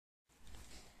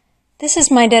This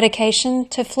is my dedication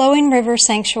to Flowing River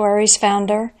Sanctuary's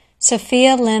founder,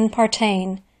 Sophia Lynn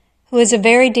Partain, who is a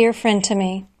very dear friend to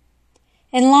me.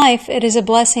 In life, it is a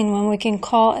blessing when we can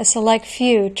call a select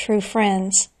few true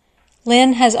friends.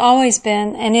 Lynn has always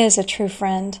been and is a true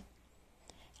friend.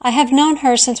 I have known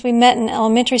her since we met in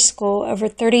elementary school over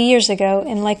 30 years ago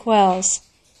in Lake Wells.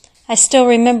 I still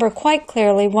remember quite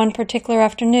clearly one particular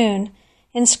afternoon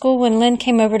in school when Lynn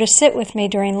came over to sit with me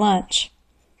during lunch.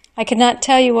 I could not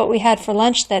tell you what we had for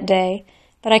lunch that day,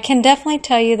 but I can definitely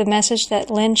tell you the message that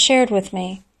Lynn shared with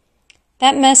me.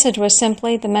 That message was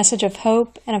simply the message of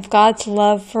hope and of God's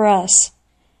love for us.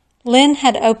 Lynn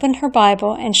had opened her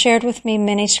Bible and shared with me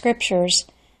many scriptures,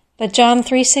 but John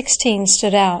 3:16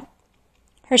 stood out.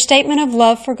 Her statement of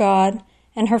love for God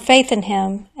and her faith in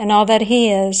Him and all that He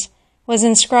is was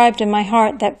inscribed in my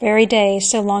heart that very day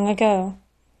so long ago.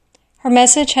 Her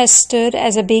message has stood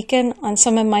as a beacon on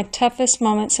some of my toughest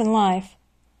moments in life.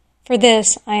 For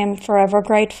this, I am forever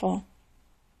grateful.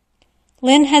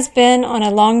 Lynn has been on a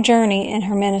long journey in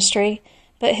her ministry,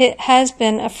 but it has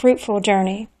been a fruitful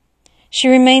journey. She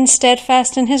remains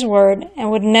steadfast in His Word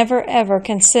and would never ever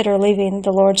consider leaving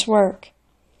the Lord's work.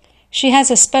 She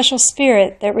has a special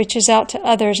spirit that reaches out to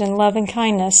others in love and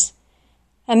kindness,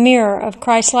 a mirror of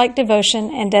Christ-like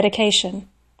devotion and dedication.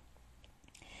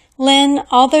 Lynn,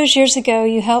 all those years ago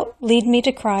you helped lead me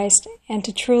to Christ and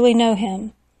to truly know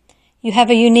Him. You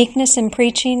have a uniqueness in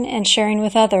preaching and sharing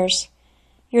with others.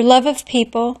 Your love of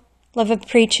people, love of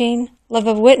preaching, love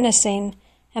of witnessing,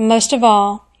 and most of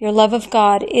all, your love of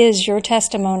God is your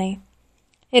testimony.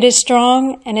 It is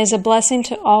strong and is a blessing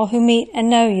to all who meet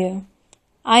and know you.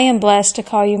 I am blessed to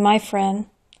call you my friend.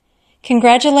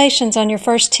 Congratulations on your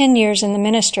first 10 years in the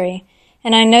ministry,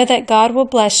 and I know that God will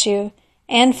bless you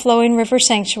and Flowing River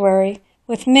Sanctuary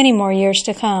with many more years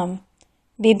to come.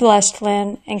 Be blessed,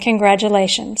 Lynn, and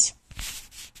congratulations.